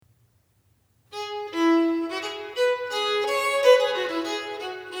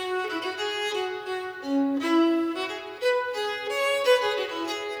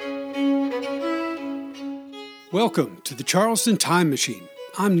Welcome to the Charleston Time Machine.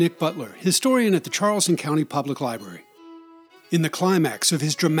 I'm Nick Butler, historian at the Charleston County Public Library. In the climax of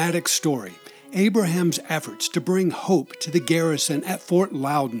his dramatic story, Abraham's efforts to bring hope to the garrison at Fort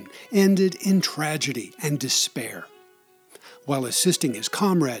Loudon ended in tragedy and despair. While assisting his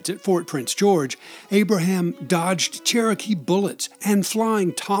comrades at Fort Prince George, Abraham dodged Cherokee bullets and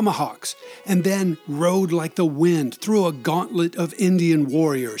flying tomahawks, and then rode like the wind through a gauntlet of Indian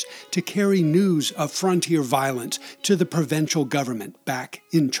warriors to carry news of frontier violence to the provincial government back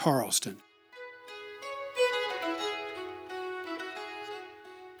in Charleston.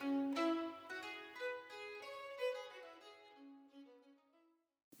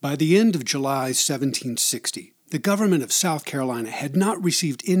 By the end of July 1760, the government of South Carolina had not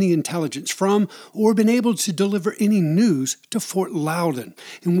received any intelligence from or been able to deliver any news to Fort Loudon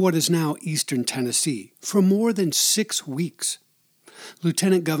in what is now eastern Tennessee for more than 6 weeks.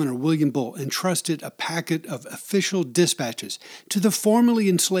 Lieutenant Governor William Bull entrusted a packet of official dispatches to the formerly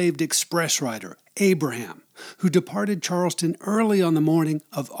enslaved express rider, Abraham, who departed Charleston early on the morning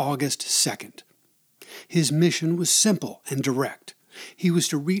of August 2nd. His mission was simple and direct. He was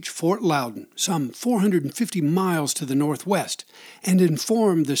to reach Fort Loudon, some 450 miles to the northwest, and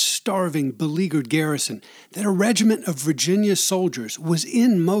inform the starving, beleaguered garrison that a regiment of Virginia soldiers was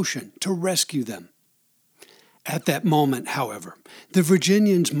in motion to rescue them. At that moment, however, the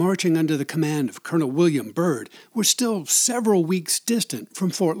Virginians marching under the command of Colonel William Byrd were still several weeks distant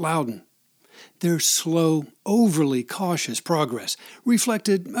from Fort Loudon. Their slow, overly cautious progress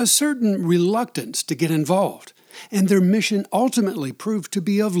reflected a certain reluctance to get involved, and their mission ultimately proved to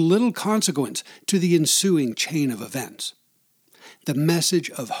be of little consequence to the ensuing chain of events. The message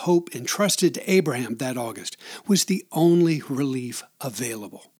of hope entrusted to Abraham that August was the only relief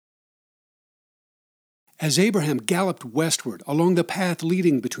available. As Abraham galloped westward along the path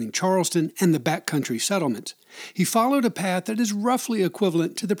leading between Charleston and the backcountry settlements, he followed a path that is roughly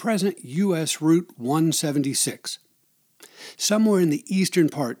equivalent to the present U.S. Route 176. Somewhere in the eastern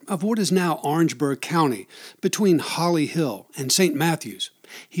part of what is now Orangeburg County, between Holly Hill and St. Matthews,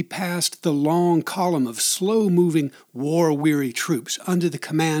 he passed the long column of slow-moving, war-weary troops under the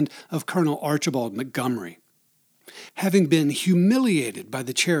command of Colonel Archibald Montgomery. Having been humiliated by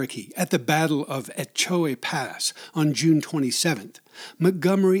the Cherokee at the Battle of Etchogue Pass on June 27th,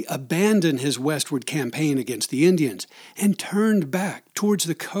 Montgomery abandoned his westward campaign against the Indians and turned back towards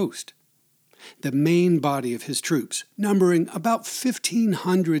the coast. The main body of his troops, numbering about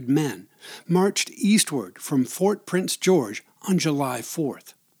 1,500 men, marched eastward from Fort Prince George on July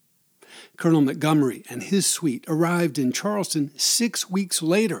 4th. Colonel Montgomery and his suite arrived in Charleston 6 weeks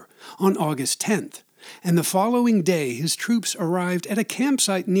later, on August 10th, and the following day his troops arrived at a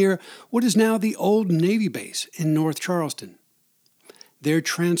campsite near what is now the old Navy base in North Charleston. Their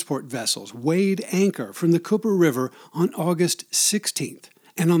transport vessels weighed anchor from the Cooper River on August 16th,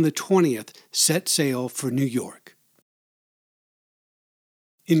 and on the 20th set sail for New York.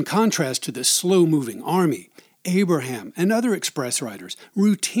 In contrast to the slow-moving army, Abraham and other express riders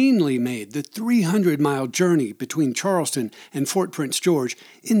routinely made the 300-mile journey between Charleston and Fort Prince George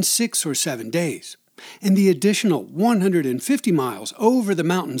in 6 or 7 days, and the additional 150 miles over the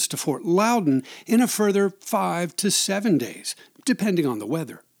mountains to Fort Loudon in a further 5 to 7 days, depending on the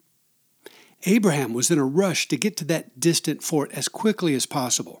weather. Abraham was in a rush to get to that distant fort as quickly as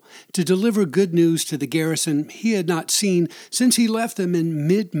possible, to deliver good news to the garrison he had not seen since he left them in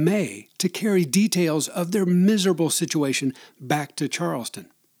mid-May to carry details of their miserable situation back to Charleston.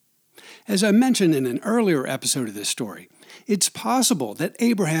 As I mentioned in an earlier episode of this story, it's possible that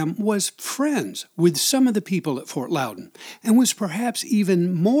Abraham was friends with some of the people at Fort Loudon and was perhaps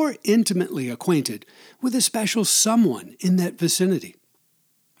even more intimately acquainted with a special someone in that vicinity.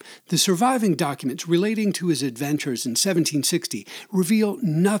 The surviving documents relating to his adventures in 1760 reveal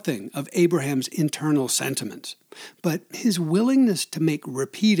nothing of Abraham's internal sentiments, but his willingness to make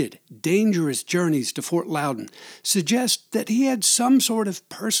repeated, dangerous journeys to Fort Loudon suggests that he had some sort of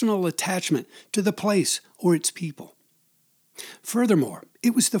personal attachment to the place or its people. Furthermore,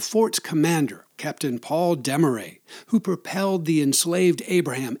 it was the fort's commander, Captain Paul Desmarais, who propelled the enslaved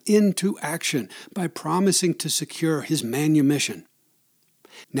Abraham into action by promising to secure his manumission.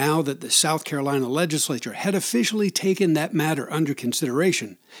 Now that the South Carolina legislature had officially taken that matter under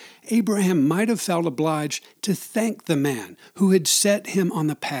consideration, Abraham might have felt obliged to thank the man who had set him on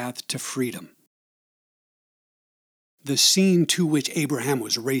the path to freedom. The scene to which Abraham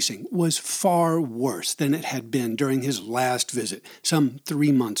was racing was far worse than it had been during his last visit, some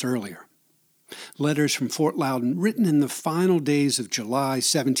 3 months earlier. Letters from Fort Loudon, written in the final days of July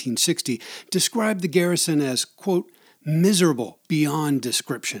 1760, described the garrison as, quote, miserable beyond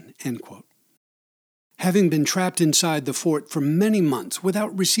description, end quote. Having been trapped inside the fort for many months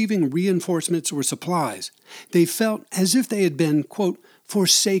without receiving reinforcements or supplies, they felt as if they had been, quote,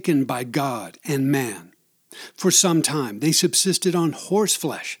 forsaken by God and man. For some time they subsisted on horse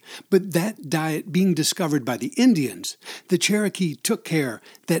flesh, but that diet being discovered by the Indians, the Cherokee took care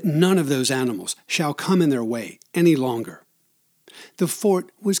that none of those animals shall come in their way any longer. The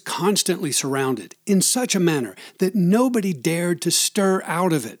fort was constantly surrounded in such a manner that nobody dared to stir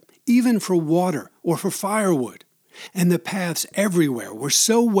out of it, even for water or for firewood, and the paths everywhere were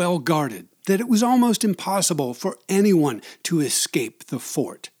so well guarded that it was almost impossible for anyone to escape the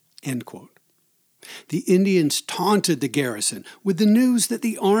fort. End quote. The Indians taunted the garrison with the news that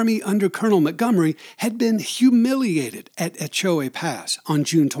the army under Colonel Montgomery had been humiliated at Echoe Pass on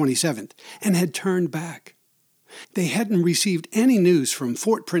June 27th and had turned back. They hadn't received any news from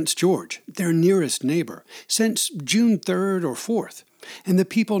Fort Prince George, their nearest neighbor, since June 3rd or 4th, and the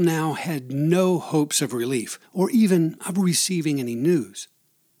people now had no hopes of relief or even of receiving any news.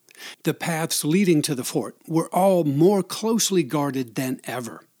 The paths leading to the fort were all more closely guarded than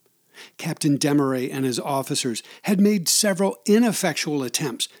ever. Captain Desmarais and his officers had made several ineffectual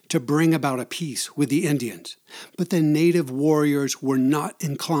attempts to bring about a peace with the Indians, but the native warriors were not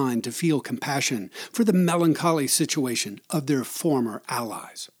inclined to feel compassion for the melancholy situation of their former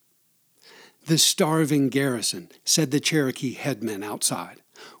allies. The starving garrison, said the Cherokee headmen outside,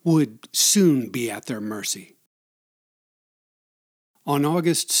 would soon be at their mercy. On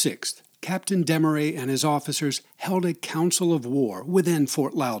August 6th, Captain Desmarais and his officers held a council of war within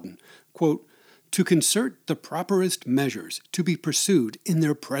Fort Loudon, quote, to concert the properest measures to be pursued in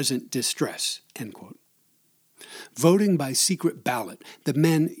their present distress, end quote. Voting by secret ballot, the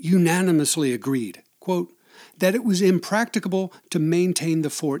men unanimously agreed, quote, that it was impracticable to maintain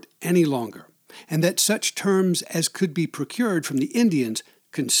the fort any longer, and that such terms as could be procured from the Indians,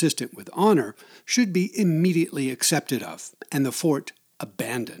 consistent with honor, should be immediately accepted of, and the fort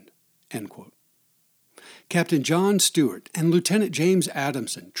abandoned, end quote. Captain John Stewart and Lieutenant James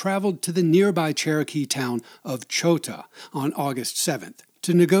Adamson traveled to the nearby Cherokee town of Chota on August 7th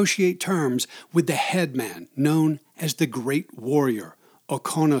to negotiate terms with the headman known as the Great Warrior,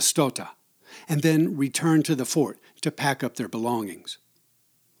 Oconostota, and then returned to the fort to pack up their belongings.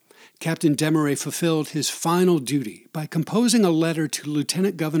 Captain Desmarais fulfilled his final duty by composing a letter to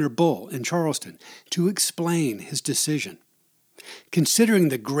Lieutenant Governor Bull in Charleston to explain his decision. Considering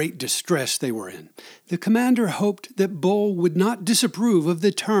the great distress they were in, the commander hoped that Bull would not disapprove of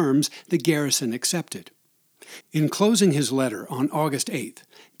the terms the garrison accepted. In closing his letter on August 8th,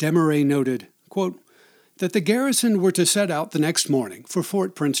 Desmarais noted, quote, that the garrison were to set out the next morning for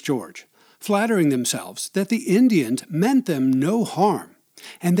Fort Prince George, flattering themselves that the Indians meant them no harm,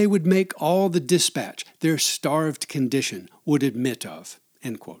 and they would make all the dispatch their starved condition would admit of,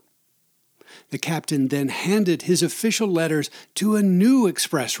 end quote. The captain then handed his official letters to a new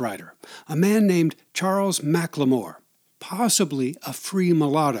express rider, a man named Charles McLemore, possibly a free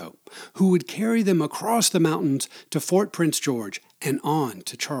mulatto, who would carry them across the mountains to Fort Prince George and on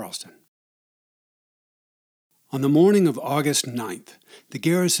to Charleston. On the morning of August 9th, the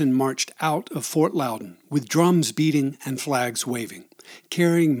garrison marched out of Fort Loudon with drums beating and flags waving,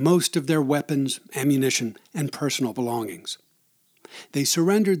 carrying most of their weapons, ammunition, and personal belongings. They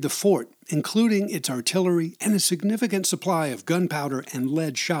surrendered the fort, including its artillery and a significant supply of gunpowder and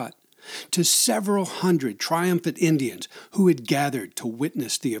lead shot, to several hundred triumphant Indians who had gathered to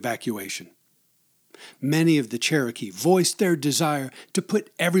witness the evacuation. Many of the Cherokee voiced their desire to put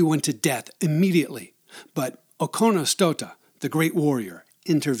everyone to death immediately, but Oconostota, the great warrior,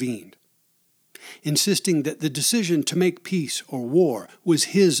 intervened. Insisting that the decision to make peace or war was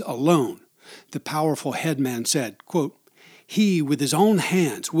his alone, the powerful headman said, quote, he with his own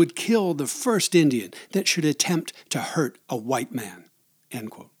hands would kill the first Indian that should attempt to hurt a white man,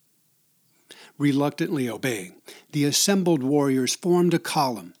 end quote. Reluctantly obeying, the assembled warriors formed a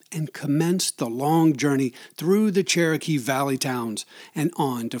column and commenced the long journey through the Cherokee Valley towns and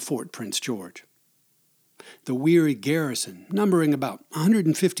on to Fort Prince George. The weary garrison, numbering about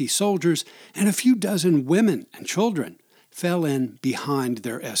 150 soldiers and a few dozen women and children, fell in behind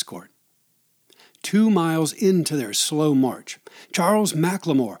their escort. 2 miles into their slow march, Charles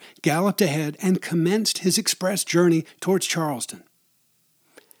McLemore galloped ahead and commenced his express journey towards Charleston.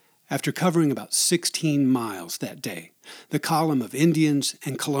 After covering about 16 miles that day, the column of Indians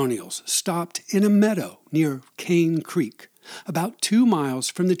and colonials stopped in a meadow near Cane Creek, about 2 miles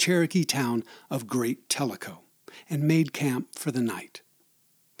from the Cherokee town of Great Tellico, and made camp for the night.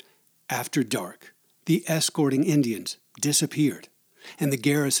 After dark, the escorting Indians disappeared, and the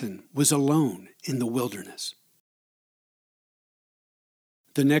garrison was alone in the wilderness.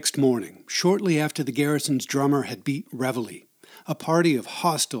 The next morning, shortly after the garrison's drummer had beat reveille, a party of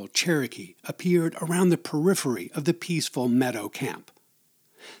hostile Cherokee appeared around the periphery of the peaceful meadow camp.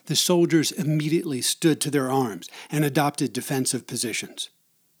 The soldiers immediately stood to their arms and adopted defensive positions.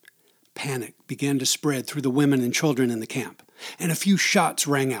 Panic began to spread through the women and children in the camp, and a few shots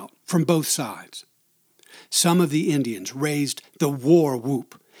rang out from both sides. Some of the Indians raised the war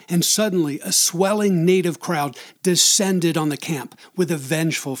whoop, and suddenly a swelling native crowd descended on the camp with a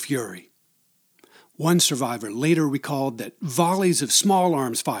vengeful fury. One survivor later recalled that volleys of small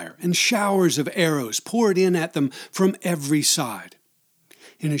arms fire and showers of arrows poured in at them from every side.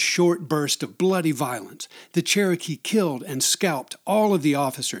 In a short burst of bloody violence, the Cherokee killed and scalped all of the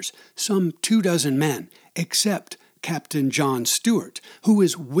officers, some 24 men, except Captain John Stewart, who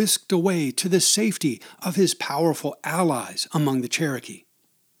was whisked away to the safety of his powerful allies among the Cherokee.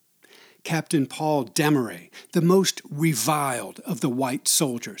 Captain Paul Desmarais, the most reviled of the white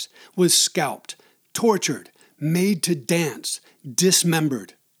soldiers, was scalped, tortured, made to dance,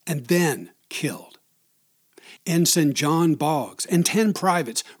 dismembered, and then killed. Ensign John Boggs and 10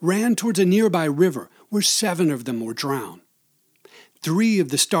 privates ran towards a nearby river where 7 of them were drowned. 3 of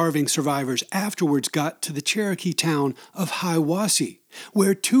the starving survivors afterwards got to the Cherokee town of Hiwassee,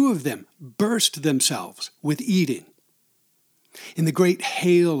 where 2 of them burst themselves with eating. In the great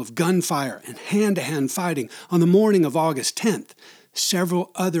hail of gunfire and hand-to-hand fighting on the morning of August 10th,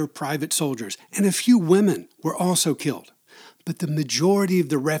 several other private soldiers and a few women were also killed. But the majority of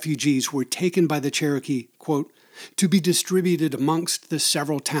the refugees were taken by the Cherokee, quote, to be distributed amongst the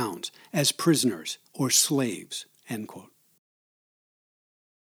several towns as prisoners or slaves, end quote.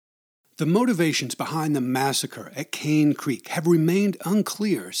 The motivations behind the massacre at Cane Creek have remained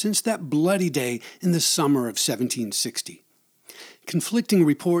unclear since that bloody day in the summer of 1760. Conflicting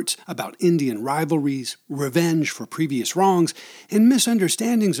reports about Indian rivalries, revenge for previous wrongs, and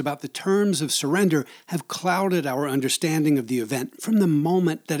misunderstandings about the terms of surrender have clouded our understanding of the event from the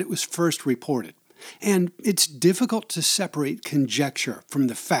moment that it was first reported, and it's difficult to separate conjecture from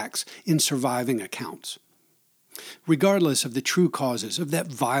the facts in surviving accounts. Regardless of the true causes of that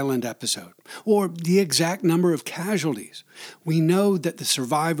violent episode, or the exact number of casualties, we know that the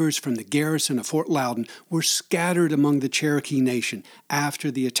survivors from the garrison of Fort Loudon were scattered among the Cherokee Nation after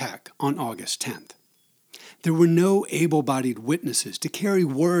the attack on August 10th. There were no able-bodied witnesses to carry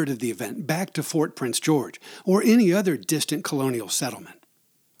word of the event back to Fort Prince George or any other distant colonial settlement.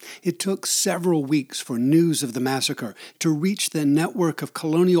 It took several weeks for news of the massacre to reach the network of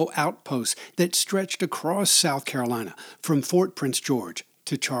colonial outposts that stretched across South Carolina from Fort Prince George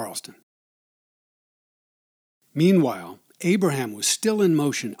to Charleston. Meanwhile, Abraham was still in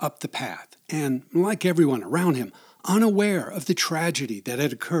motion up the path and, like everyone around him, unaware of the tragedy that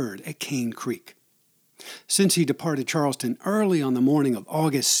had occurred at Cane Creek. Since he departed Charleston early on the morning of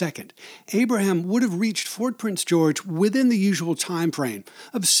August 2nd, Abraham would have reached Fort Prince George within the usual time frame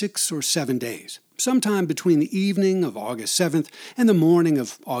of 6 or 7 days, sometime between the evening of August 7th and the morning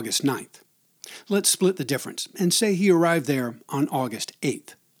of August 9th. Let's split the difference and say he arrived there on August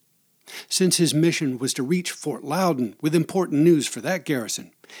 8th. Since his mission was to reach Fort Loudon with important news for that garrison,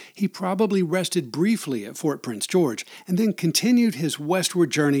 he probably rested briefly at Fort Prince George and then continued his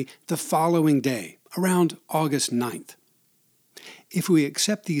westward journey the following day, around August 9th. If we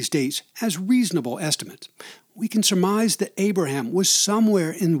accept these dates as reasonable estimates, we can surmise that Abraham was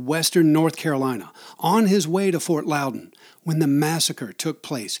somewhere in western North Carolina on his way to Fort Loudon when the massacre took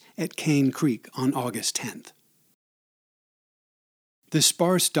place at Cane Creek on August 10th. The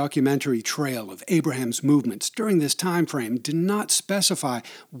sparse documentary trail of Abraham's movements during this time frame did not specify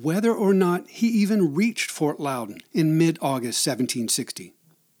whether or not he even reached Fort Loudon in mid-August 1760.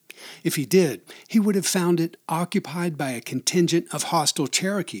 If he did, he would have found it occupied by a contingent of hostile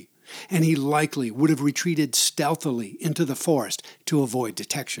Cherokee, and he likely would have retreated stealthily into the forest to avoid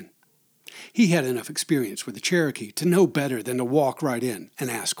detection. He had enough experience with the Cherokee to know better than to walk right in and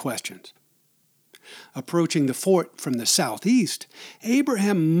ask questions. Approaching the fort from the southeast,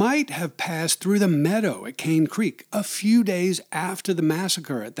 Abraham might have passed through the meadow at Cane Creek a few days after the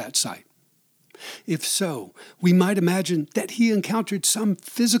massacre at that site. If so, we might imagine that he encountered some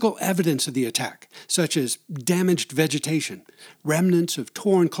physical evidence of the attack, such as damaged vegetation, remnants of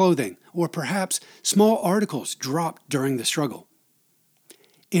torn clothing, or perhaps small articles dropped during the struggle.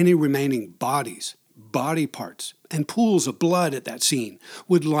 Any remaining bodies, body parts, and pools of blood at that scene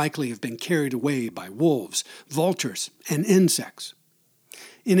would likely have been carried away by wolves, vultures, and insects.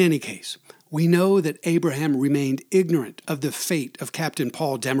 In any case, we know that Abraham remained ignorant of the fate of Captain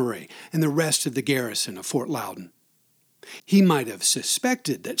Paul Desmarais and the rest of the garrison of Fort Loudon. He might have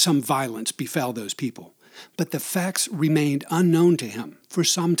suspected that some violence befell those people, but the facts remained unknown to him for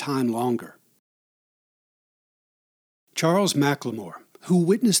some time longer. Charles McLemore, who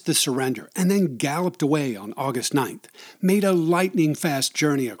witnessed the surrender and then galloped away on August 9th, made a lightning-fast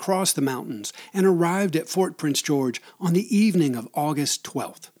journey across the mountains and arrived at Fort Prince George on the evening of August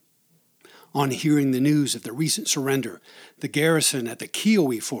 12th. On hearing the news of the recent surrender, the garrison at the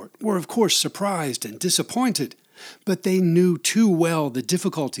Kiowa Fort were of course surprised and disappointed, but they knew too well the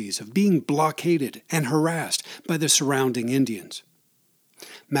difficulties of being blockaded and harassed by the surrounding Indians.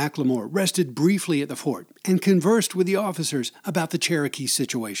 McLemore rested briefly at the fort and conversed with the officers about the Cherokee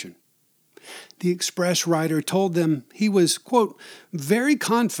situation. The express rider told them he was, quote, very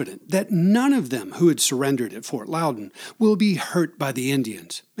confident that none of them who had surrendered at Fort Loudon will be hurt by the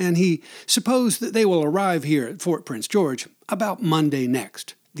Indians, and he supposed that they will arrive here at Fort Prince George about Monday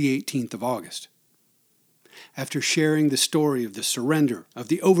next, the 18th of August. After sharing the story of the surrender of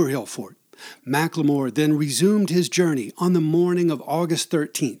the Overhill Fort, McLemore then resumed his journey on the morning of August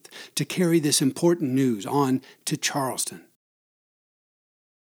 13th to carry this important news on to Charleston.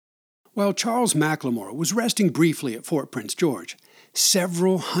 While Charles McLemore was resting briefly at Fort Prince George,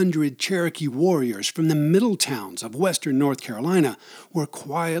 several hundred Cherokee warriors from the middle towns of western North Carolina were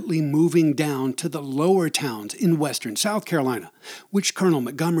quietly moving down to the lower towns in western South Carolina, which Colonel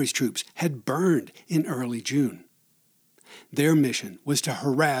Montgomery's troops had burned in early June. Their mission was to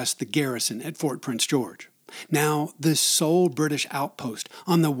harass the garrison at Fort Prince George, now the sole British outpost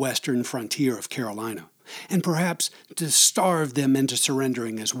on the western frontier of Carolina, and perhaps to starve them into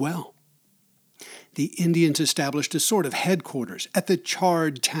surrendering as well. The Indians established a sort of headquarters at the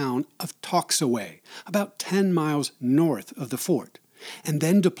charred town of Toxaway, about 10 miles north of the fort, and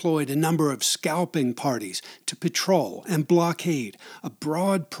then deployed a number of scalping parties to patrol and blockade a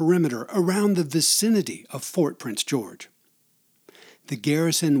broad perimeter around the vicinity of Fort Prince George. The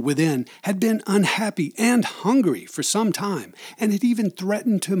garrison within had been unhappy and hungry for some time, and had even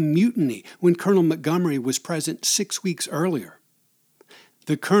threatened to mutiny when Colonel Montgomery was present 6 weeks earlier.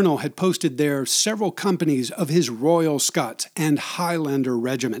 The colonel had posted there several companies of his Royal Scots and Highlander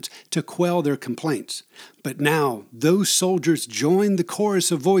regiments to quell their complaints, but now those soldiers joined the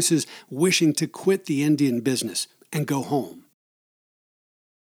chorus of voices wishing to quit the Indian business and go home.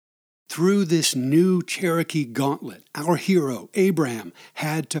 Through this new Cherokee gauntlet, our hero, Abraham,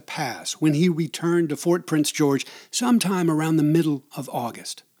 had to pass when he returned to Fort Prince George sometime around the middle of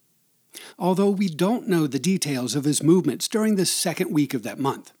August. Although we don't know the details of his movements during the second week of that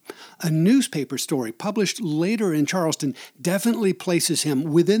month, a newspaper story published later in Charleston definitely places him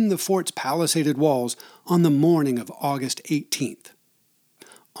within the fort's palisaded walls on the morning of August 18th.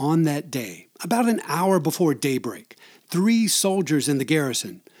 On that day, about an hour before daybreak, 3 soldiers in the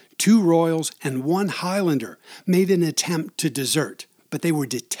garrison, 2 Royals and 1 Highlander, made an attempt to desert, but they were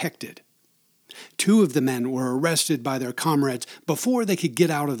detected. 2 of the men were arrested by their comrades before they could get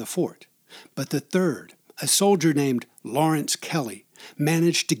out of the fort, but the third, a soldier named Lawrence Kelly,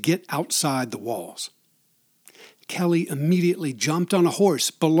 managed to get outside the walls. Kelly immediately jumped on a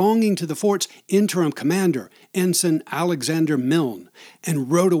horse belonging to the fort's interim commander, Ensign Alexander Milne, and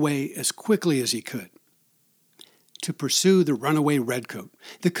rode away as quickly as he could. To pursue the runaway redcoat,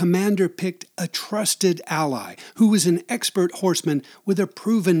 the commander picked a trusted ally who was an expert horseman with a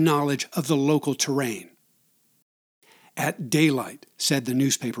proven knowledge of the local terrain. At daylight, said the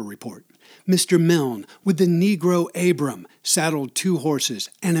newspaper report, Mr. Milne, with the Negro Abram, saddled 2 horses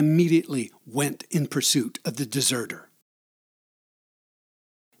and immediately went in pursuit of the deserter.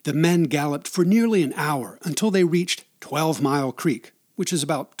 The men galloped for nearly an hour until they reached 12 Mile Creek, which is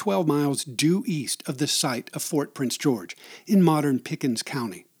about 12 miles due east of the site of Fort Prince George in modern Pickens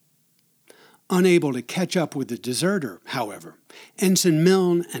County. Unable to catch up with the deserter, however, Ensign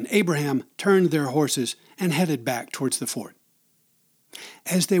Milne and Abraham turned their horses and headed back towards the fort.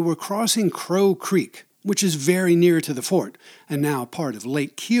 As they were crossing Crow Creek, which is very near to the fort and now part of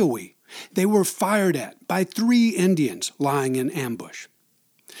Lake Kiowa, they were fired at by 3 Indians lying in ambush.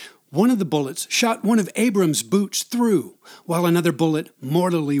 One of the bullets shot one of Abram's boots through, while another bullet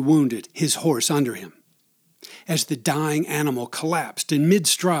mortally wounded his horse under him. As the dying animal collapsed in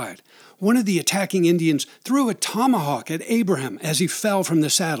mid-stride, one of the attacking Indians threw a tomahawk at Abraham as he fell from the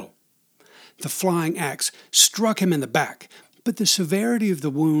saddle. The flying axe struck him in the back, but the severity of the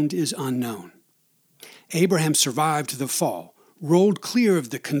wound is unknown. Abraham survived the fall, rolled clear of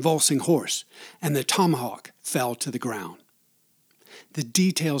the convulsing horse, and the tomahawk fell to the ground. The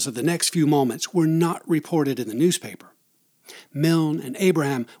details of the next few moments were not reported in the newspaper. Milne and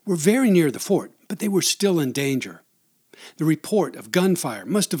Abraham were very near the fort, but they were still in danger. The report of gunfire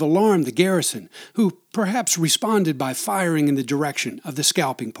must have alarmed the garrison, who perhaps responded by firing in the direction of the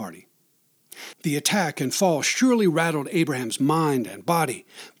scalping party. The attack and fall surely rattled Abraham's mind and body,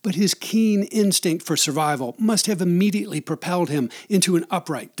 but his keen instinct for survival must have immediately propelled him into an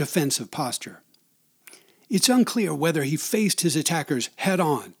upright, defensive posture. It's unclear whether he faced his attackers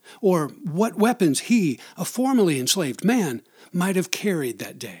head-on, or what weapons he, a formerly enslaved man, might have carried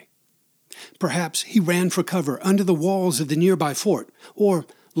that day. Perhaps he ran for cover under the walls of the nearby fort, or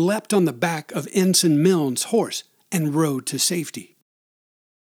leapt on the back of Ensign Milne's horse and rode to safety.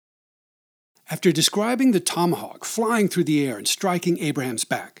 After describing the tomahawk flying through the air and striking Abraham's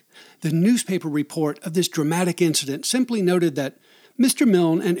back, the newspaper report of this dramatic incident simply noted that Mr.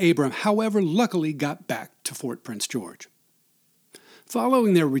 Milne and Abraham, however, luckily got back to Fort Prince George.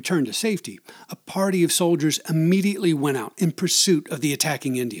 Following their return to safety, a party of soldiers immediately went out in pursuit of the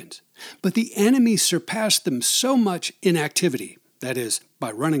attacking Indians. But the enemy surpassed them so much in activity, that is,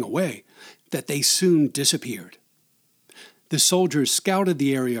 by running away, that they soon disappeared. The soldiers scouted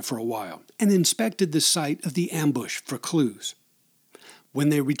the area for a while and inspected the site of the ambush for clues. When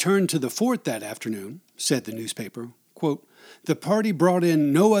they returned to the fort that afternoon, said the newspaper, quote, the party brought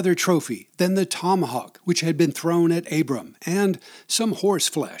in no other trophy than the tomahawk which had been thrown at Abram and some horse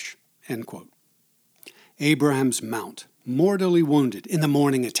flesh, end quote. Abraham's mount, mortally wounded in the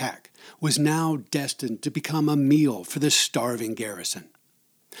morning attack, was now destined to become a meal for the starving garrison.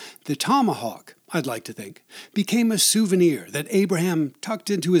 The tomahawk, I'd like to think, became a souvenir that Abraham tucked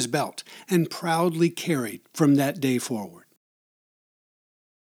into his belt and proudly carried from that day forward.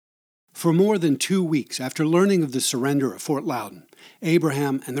 For more than 2 weeks after learning of the surrender of Fort Loudon,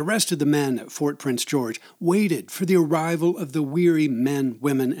 Abraham and the rest of the men at Fort Prince George waited for the arrival of the weary men,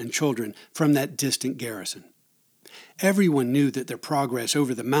 women, and children from that distant garrison. Everyone knew that their progress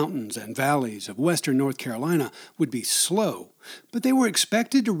over the mountains and valleys of western North Carolina would be slow, but they were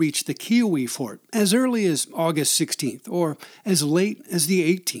expected to reach the Kiowa Fort as early as August 16th or as late as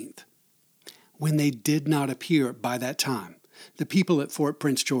the 18th. When they did not appear by that time, the people at Fort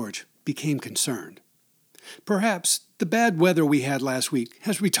Prince George became concerned. Perhaps the bad weather we had last week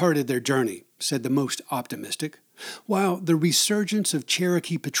has retarded their journey, said the most optimistic, while the resurgence of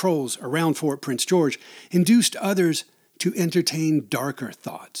Cherokee patrols around Fort Prince George induced others to entertain darker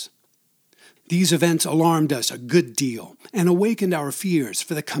thoughts. These events alarmed us a good deal and awakened our fears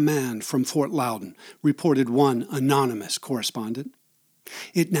for the command from Fort Loudon, reported one anonymous correspondent.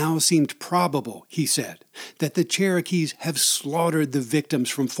 It now seemed probable, he said, that the Cherokees have slaughtered the victims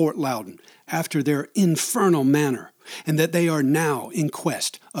from Fort Loudon after their infernal manner, and that they are now in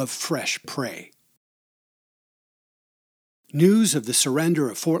quest of fresh prey. News of the surrender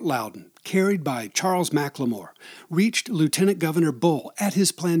of Fort Loudon, carried by Charles McLemore, reached Lieutenant Governor Bull at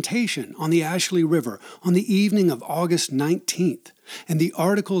his plantation on the Ashley River on the evening of August 19th, and the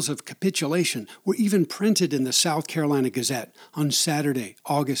articles of capitulation were even printed in the South Carolina Gazette on Saturday,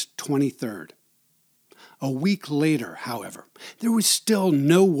 August 23rd. A week later, however, there was still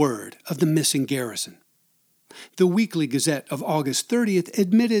no word of the missing garrison. The Weekly Gazette of August 30th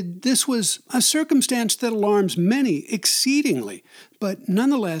admitted this was a circumstance that alarms many exceedingly, but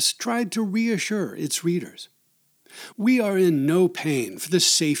nonetheless tried to reassure its readers. We are in no pain for the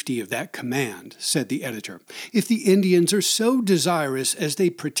safety of that command, said the editor, if the Indians are so desirous as they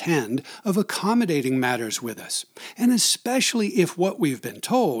pretend of accommodating matters with us, and especially if what we've been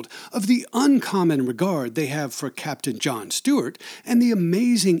told of the uncommon regard they have for Captain John Stewart and the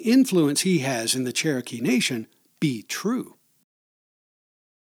amazing influence he has in the Cherokee Nation be true.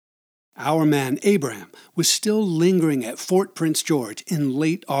 Our man Abraham was still lingering at Fort Prince George in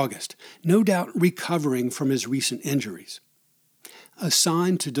late August, no doubt recovering from his recent injuries.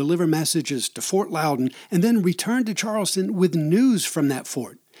 Assigned to deliver messages to Fort Loudon and then return to Charleston with news from that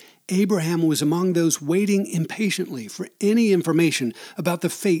fort, Abraham was among those waiting impatiently for any information about the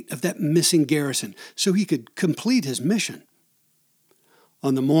fate of that missing garrison so he could complete his mission.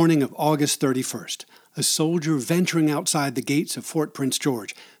 On the morning of August 31st, a soldier venturing outside the gates of Fort Prince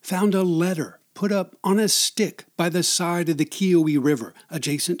George found a letter put up on a stick by the side of the Kiowa River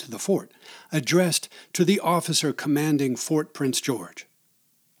adjacent to the fort, addressed to the officer commanding Fort Prince George.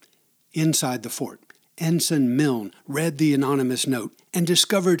 Inside the fort, Ensign Milne read the anonymous note and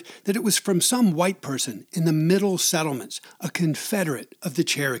discovered that it was from some white person in the Middle Settlements, a Confederate of the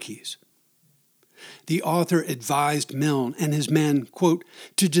Cherokees. The author advised Milne and his men, quote,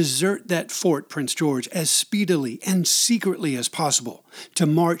 to desert that Fort Prince George as speedily and secretly as possible, to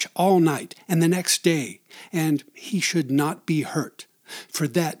march all night and the next day, and he should not be hurt, for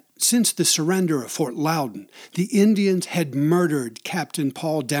that since the surrender of Fort Loudon, the Indians had murdered Captain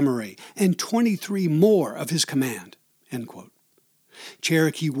Paul Desmarais and 23 more of his command, end quote.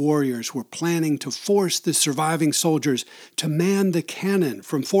 Cherokee warriors were planning to force the surviving soldiers to man the cannon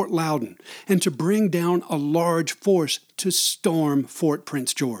from Fort Loudon and to bring down a large force to storm Fort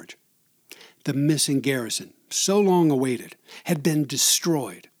Prince George. The missing garrison, so long awaited, had been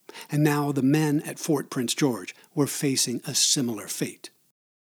destroyed, and now the men at Fort Prince George were facing a similar fate.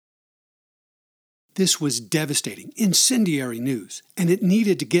 This was devastating, incendiary news, and it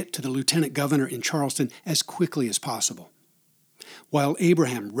needed to get to the lieutenant governor in Charleston as quickly as possible. While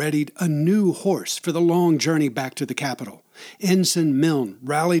Abraham readied a new horse for the long journey back to the capital, Ensign Milne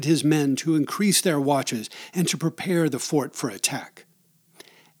rallied his men to increase their watches and to prepare the fort for attack.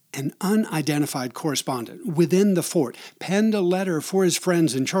 An unidentified correspondent within the fort penned a letter for his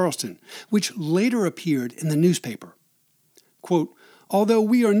friends in Charleston, which later appeared in the newspaper. Quote, "Although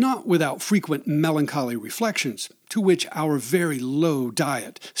we are not without frequent melancholy reflections, to which our very low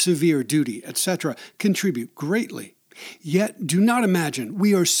diet, severe duty, etc., contribute greatly, yet do not imagine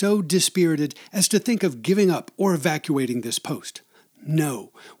we are so dispirited as to think of giving up or evacuating this post.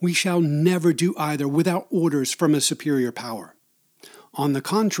 No, we shall never do either without orders from a superior power. On the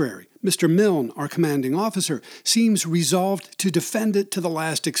contrary, Mr. Milne, our commanding officer, seems resolved to defend it to the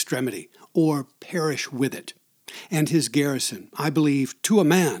last extremity, or perish with it. And his garrison, I believe, to a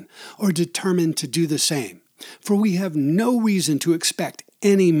man, are determined to do the same, for we have no reason to expect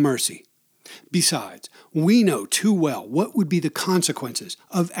any mercy. Besides, we know too well what would be the consequences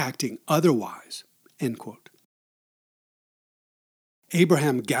of acting otherwise." End quote.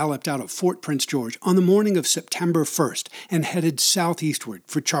 Abraham galloped out of Fort Prince George on the morning of September 1st and headed southeastward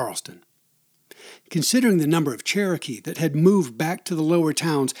for Charleston. Considering the number of Cherokee that had moved back to the lower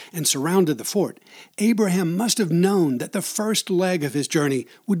towns and surrounded the fort, Abraham must have known that the first leg of his journey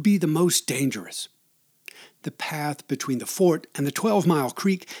would be the most dangerous. The path between the fort and the 12-mile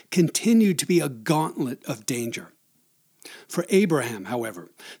creek continued to be a gauntlet of danger. For Abraham,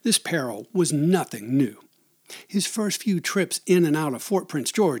 however, this peril was nothing new. His first few trips in and out of Fort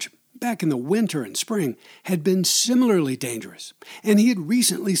Prince George, back in the winter and spring, had been similarly dangerous, and he had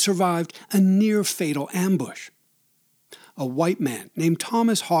recently survived a near-fatal ambush. A white man named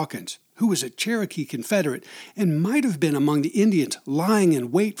Thomas Hawkins, who was a Cherokee Confederate and might have been among the Indians lying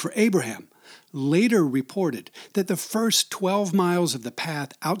in wait for Abraham, later reported that the first 12 miles of the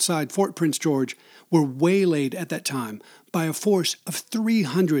path outside Fort Prince George were waylaid at that time by a force of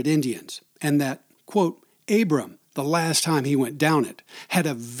 300 Indians, and that, quote, "Abram, the last time he went down it, had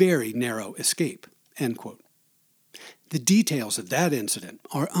a very narrow escape." End quote. The details of that incident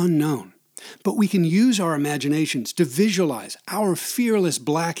are unknown, but we can use our imaginations to visualize our fearless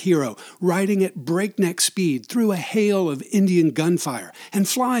black hero riding at breakneck speed through a hail of Indian gunfire and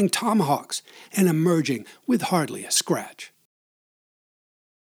flying tomahawks and emerging with hardly a scratch.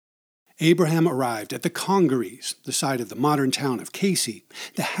 Abraham arrived at the Congaree, the site of the modern town of Casey,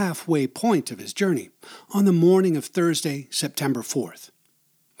 the halfway point of his journey, on the morning of Thursday, September 4th.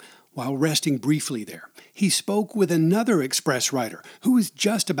 While resting briefly there, he spoke with another express rider who was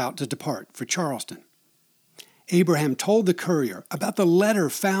just about to depart for Charleston. Abraham told the courier about the letter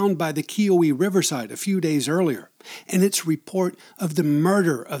found by the Keowee riverside a few days earlier and its report of the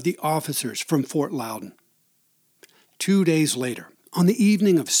murder of the officers from Fort Loudon. 2 days later, on the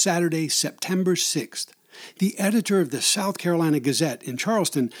evening of Saturday, September 6th, the editor of the South Carolina Gazette in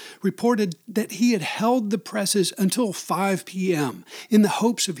Charleston reported that he had held the presses until 5 p.m. in the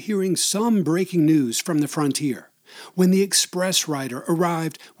hopes of hearing some breaking news from the frontier, when the express rider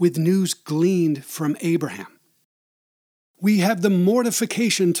arrived with news gleaned from Abraham. "We have the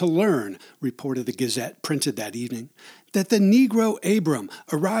mortification to learn," reported the Gazette printed that evening, "that the Negro Abram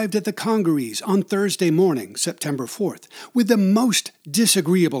arrived at the Congarees on Thursday morning, September 4th, with the most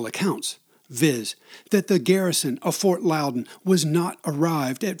disagreeable accounts, viz., that the garrison of Fort Loudon was not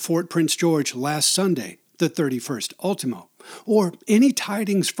arrived at Fort Prince George last Sunday, the 31st ultimo, or any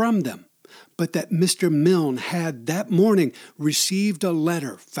tidings from them, but that Mr. Milne had that morning received a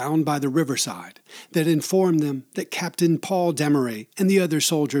letter found by the riverside that informed them that Captain Paul Desmarais and the other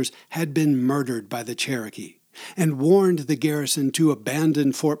soldiers had been murdered by the Cherokee, and warned the garrison to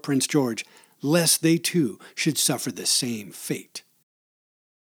abandon Fort Prince George, lest they too should suffer the same fate."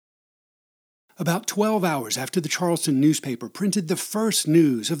 About 12 hours after the Charleston newspaper printed the first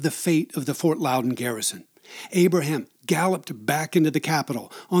news of the fate of the Fort Loudon garrison, Abraham galloped back into the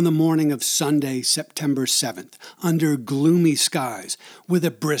capital on the morning of Sunday, September 7th, under gloomy skies, with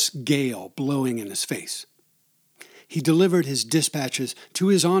a brisk gale blowing in his face. He delivered his dispatches to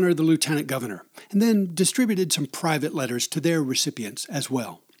His Honor the Lieutenant Governor, and then distributed some private letters to their recipients as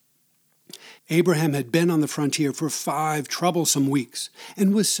well. Abraham had been on the frontier for 5 troublesome weeks,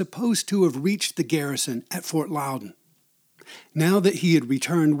 and was supposed to have reached the garrison at Fort Loudon. Now that he had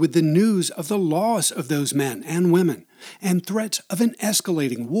returned with the news of the loss of those men and women and threats of an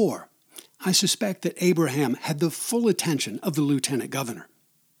escalating war, I suspect that Abraham had the full attention of the lieutenant governor.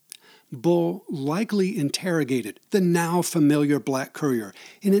 Bull likely interrogated the now familiar black courier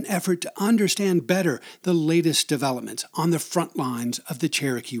in an effort to understand better the latest developments on the front lines of the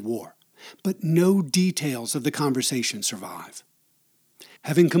Cherokee War, but no details of the conversation survive.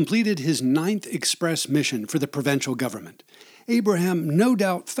 Having completed his 9th express mission for the provincial government, Abraham no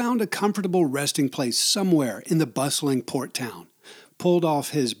doubt found a comfortable resting place somewhere in the bustling port town, pulled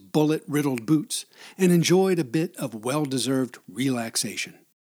off his bullet-riddled boots, and enjoyed a bit of well-deserved relaxation.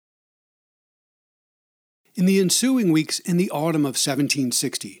 In the ensuing weeks in the autumn of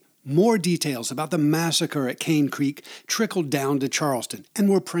 1760, more details about the massacre at Cane Creek trickled down to Charleston and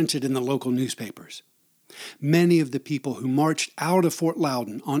were printed in the local newspapers. Many of the people who marched out of Fort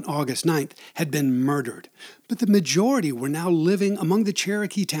Loudon on August 9th had been murdered, but the majority were now living among the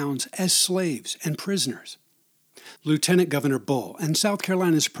Cherokee towns as slaves and prisoners. Lieutenant Governor Bull and South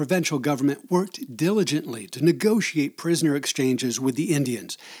Carolina's provincial government worked diligently to negotiate prisoner exchanges with the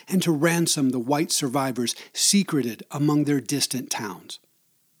Indians and to ransom the white survivors secreted among their distant towns.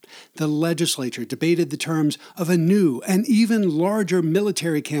 The legislature debated the terms of a new and even larger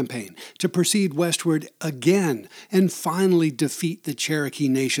military campaign to proceed westward again and finally defeat the Cherokee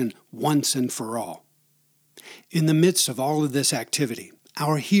Nation once and for all. In the midst of all of this activity,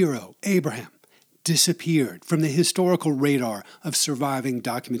 our hero, Abraham, disappeared from the historical radar of surviving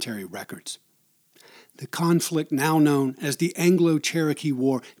documentary records. The conflict now known as the Anglo-Cherokee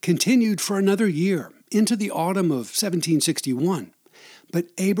War continued for another year into the autumn of 1761, but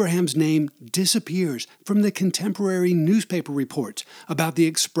Abraham's name disappears from the contemporary newspaper reports about the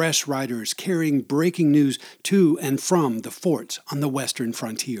express riders carrying breaking news to and from the forts on the western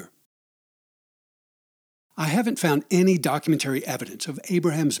frontier. I haven't found any documentary evidence of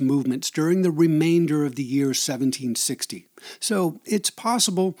Abraham's movements during the remainder of the year 1760, so it's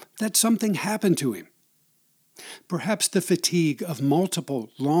possible that something happened to him. Perhaps the fatigue of multiple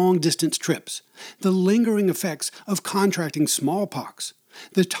long-distance trips, the lingering effects of contracting smallpox,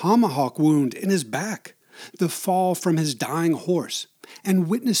 the tomahawk wound in his back, the fall from his dying horse, and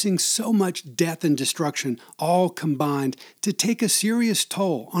witnessing so much death and destruction all combined to take a serious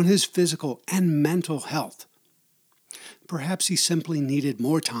toll on his physical and mental health. Perhaps he simply needed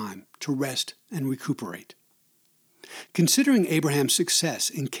more time to rest and recuperate. Considering Abraham's success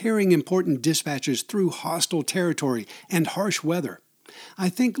in carrying important dispatches through hostile territory and harsh weather, I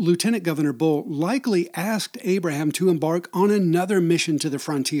think Lieutenant Governor Bull likely asked Abraham to embark on another mission to the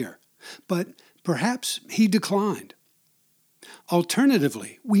frontier, but perhaps he declined.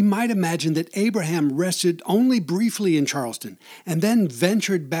 Alternatively, we might imagine that Abraham rested only briefly in Charleston and then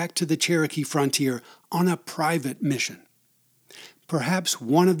ventured back to the Cherokee frontier on a private mission. Perhaps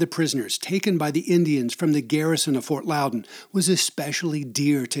one of the prisoners taken by the Indians from the garrison of Fort Loudon was especially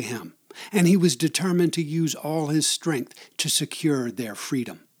dear to him, and he was determined to use all his strength to secure their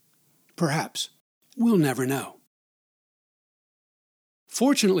freedom. Perhaps. We'll never know.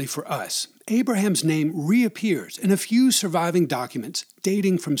 Fortunately for us, Abraham's name reappears in a few surviving documents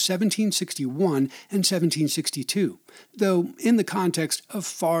dating from 1761 and 1762, though in the context of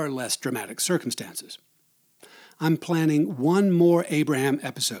far less dramatic circumstances. I'm planning one more Abraham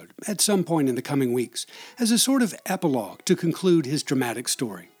episode at some point in the coming weeks as a sort of epilogue to conclude his dramatic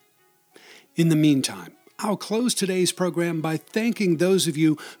story. In the meantime, I'll close today's program by thanking those of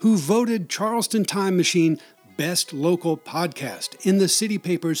you who voted Charleston Time Machine Best Local Podcast in the City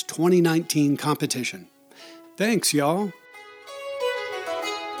Paper's 2019 competition. Thanks, y'all.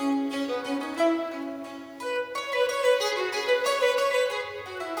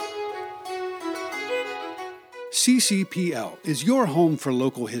 CCPL is your home for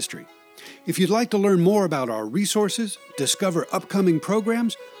local history. If you'd like to learn more about our resources, discover upcoming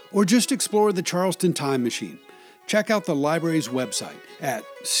programs, or just explore the Charleston Time Machine, check out the library's website at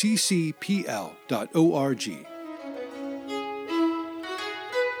ccpl.org.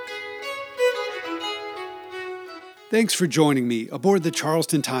 Thanks for joining me aboard the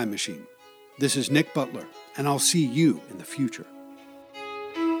Charleston Time Machine. This is Nick Butler, and I'll see you in the future.